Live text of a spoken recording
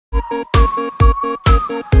Hey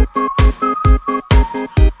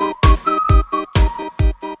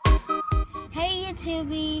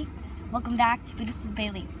YouTube, welcome back to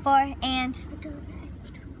BeautifulBailey4 and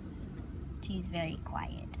she's very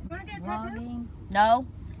quiet. You want to get a tattoo? No.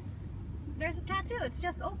 There's a tattoo, it's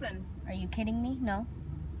just open. Are you kidding me? No.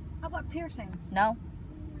 How about piercings? No.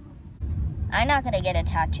 I'm not gonna get a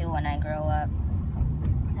tattoo when I grow up.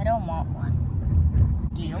 I don't want one.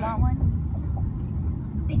 Do you want one?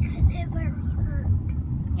 Because it will hurt.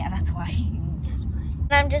 Yeah, that's why. That's why.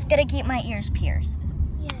 I'm just gonna keep my ears pierced.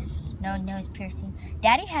 Yes. No nose piercing.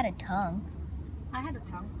 Daddy had a tongue. I had a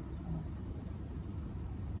tongue.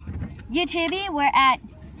 YouTube, we're at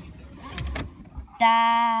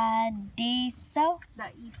Daiso.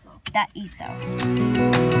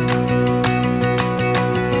 Daiso.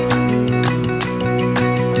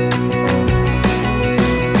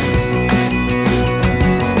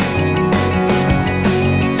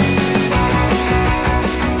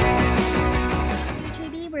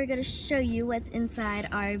 We're gonna show you what's inside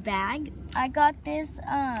our bag. I got this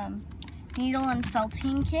needle and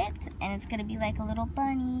felting kit, and it's gonna be like a little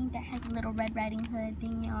bunny that has a little Red Riding Hood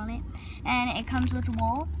thing on it, and it comes with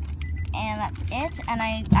wool, and that's it. And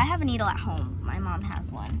I have a needle at home. My mom has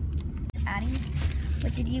one. Addie,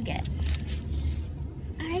 what did you get?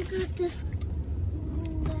 I got this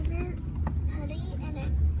leather hoodie,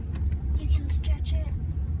 and you can stretch it,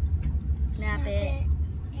 Snap it.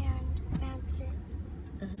 and bounce it.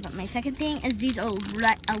 But my second thing is these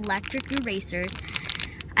electric erasers.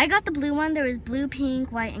 I got the blue one. There was blue,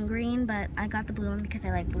 pink, white, and green, but I got the blue one because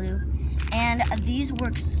I like blue. And these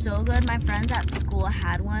work so good. My friends at school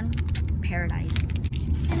had one. Paradise.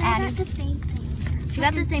 And I got the same thing. She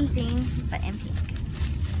got the same thing, but in pink.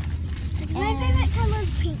 My favorite color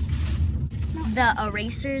is pink. The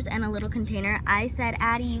erasers and a little container. I said,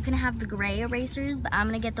 Addie, you can have the gray erasers, but I'm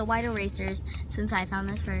gonna get the white erasers since I found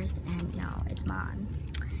this first, and y'all, it's mine.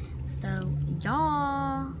 So,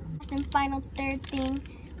 y'all. And final third thing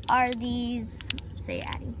are these, say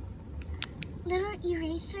Addie. Little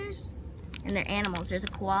erasers. And they're animals. There's a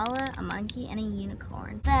koala, a monkey, and a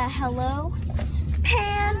unicorn. The Hello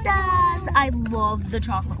Pandas. I love the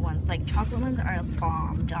chocolate ones. Like, chocolate ones are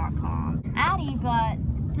bomb.com. Addie got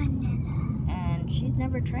Vanilla. and she's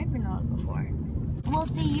never tried vanilla before. We'll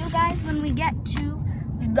see you guys when we get to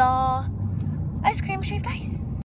the ice cream shaved ice.